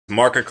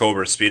Mark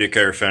Cobra,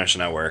 Speedaco Finish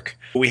Network.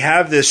 We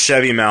have this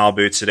Chevy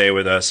Malibu today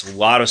with us. A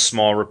lot of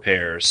small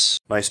repairs.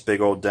 Nice big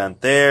old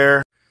dent there.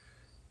 A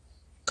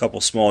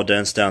couple small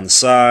dents down the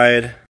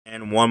side.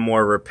 And one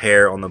more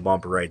repair on the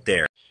bumper right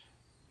there.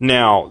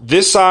 Now,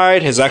 this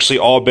side has actually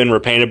all been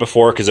repainted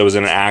before because it was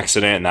in an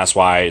accident, and that's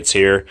why it's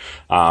here.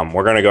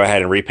 We're going to go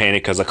ahead and repaint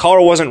it because the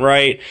color wasn't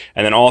right,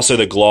 and then also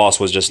the gloss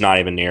was just not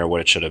even near what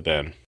it should have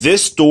been.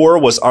 This door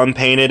was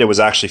unpainted. It was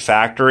actually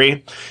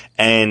factory,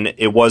 and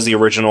it was the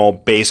original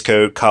base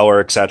coat, color,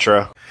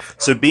 etc.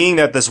 So being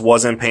that this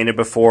wasn't painted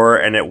before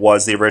and it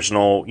was the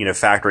original,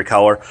 factory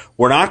color,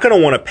 we're not going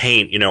to want to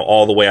paint,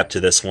 all the way up to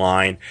this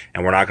line,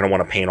 and we're not going to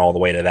want to paint all the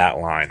way to that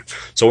line.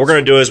 So what we're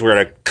going to do is we're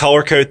going to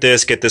color coat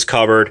this, get this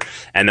covered,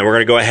 and then we're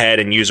going to go ahead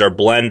and use our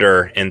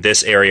blender in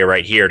this area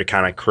right here to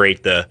kind of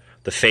create the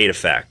fade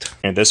effect.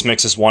 And this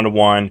mix is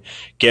 1-to-1.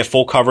 Get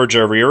full coverage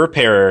over your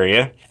repair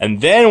area. And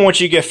then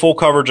once you get full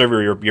coverage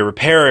over your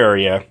repair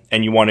area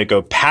and you want to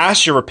go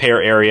past your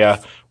repair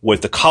area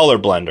with the color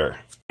blender,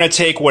 you're going to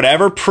take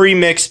whatever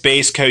pre-mixed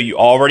base coat you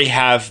already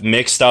have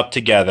mixed up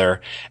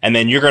together, and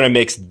then you're going to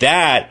mix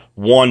that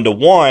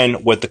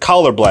 1-to-1 with the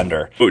color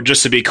blender. But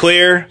just to be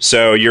clear,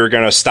 so you're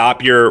going to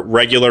stop your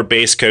regular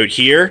base coat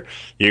here,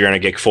 you're going to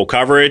get full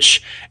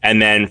coverage,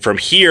 and then from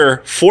here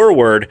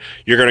forward,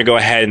 you're going to go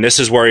ahead and this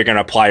is where you're going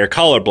to apply your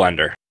color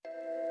blender.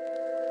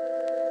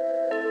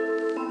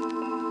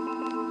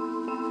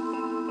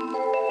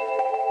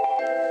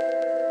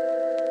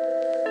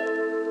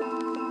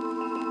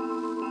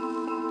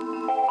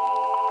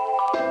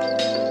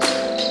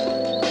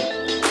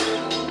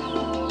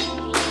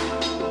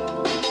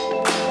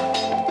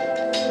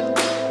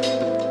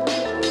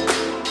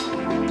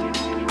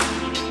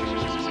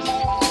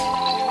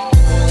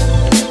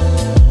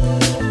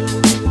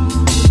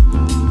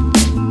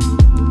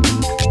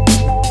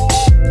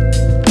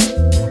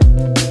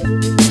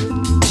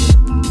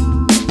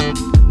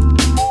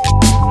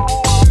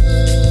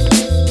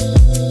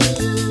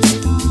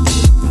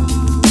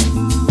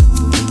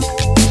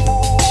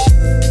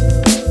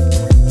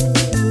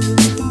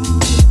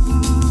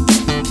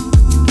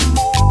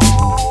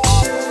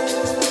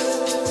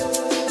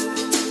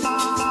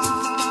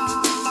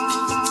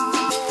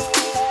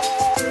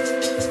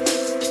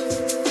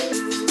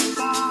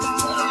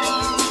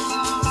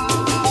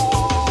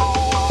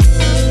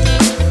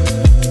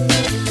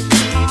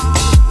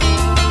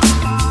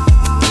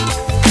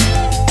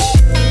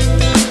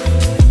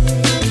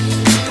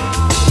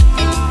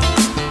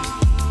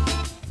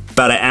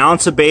 About 1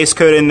 ounce of base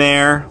coat in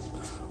there.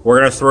 We're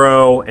going to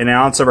throw 1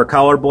 ounce of our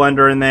color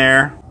blender in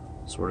there.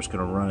 So we're just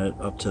going to run it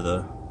up to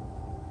the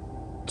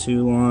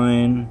 2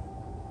 line.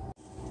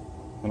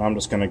 And I'm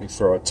just going to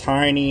throw a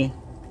tiny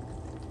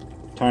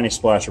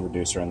splash of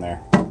reducer in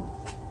there,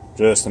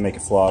 just to make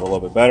it flow out a little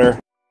bit better.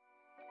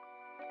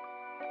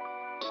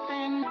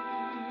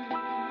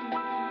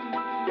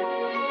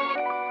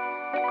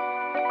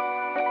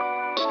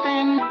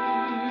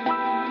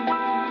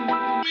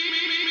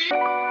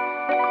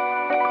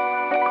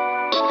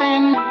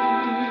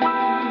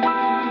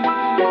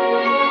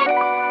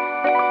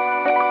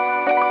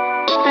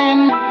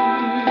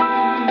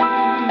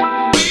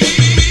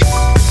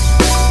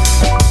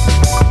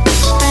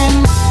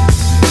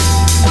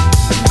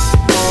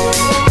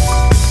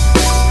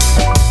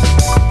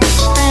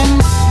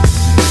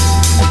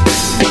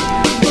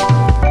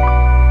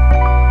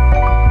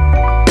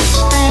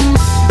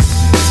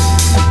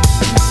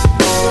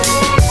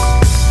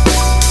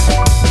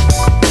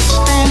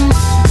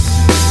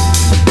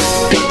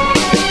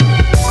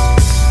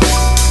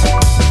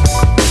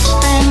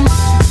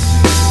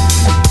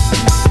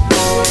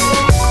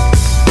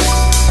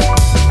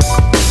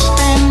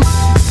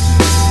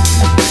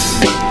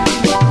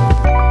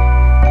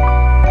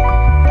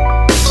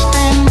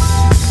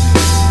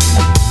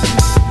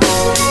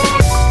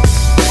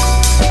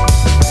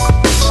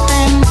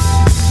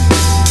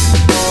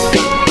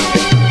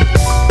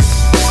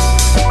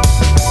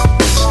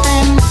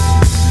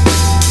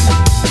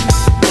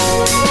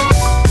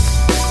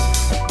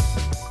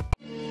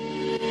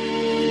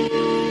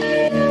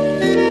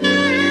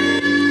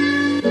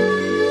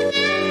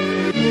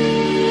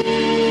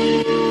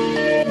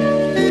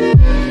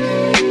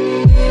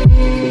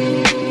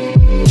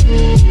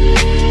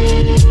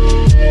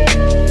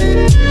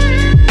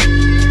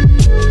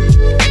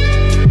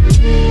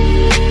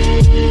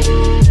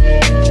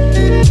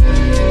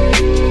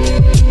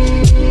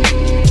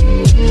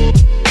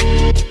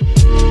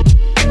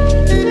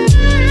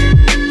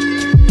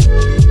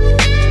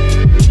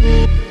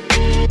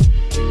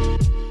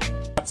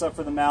 Up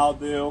for the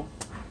Malibu.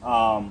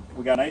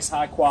 We got a nice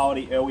high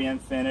quality OEM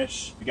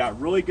finish. We got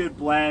really good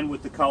blend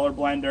with the color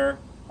blender,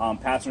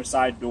 passenger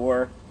side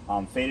door,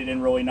 faded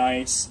in really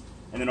nice.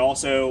 And then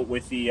also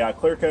with the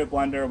clear coat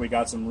blender, we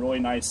got some really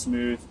nice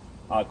smooth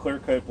clear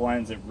coat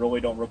blends that really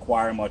don't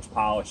require much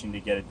polishing to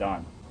get it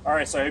done.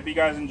 Alright, so I hope you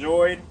guys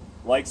enjoyed.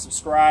 Like,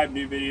 subscribe,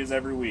 new videos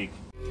every week.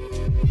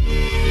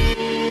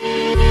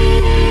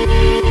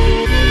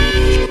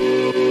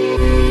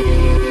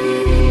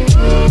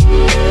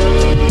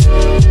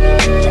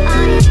 I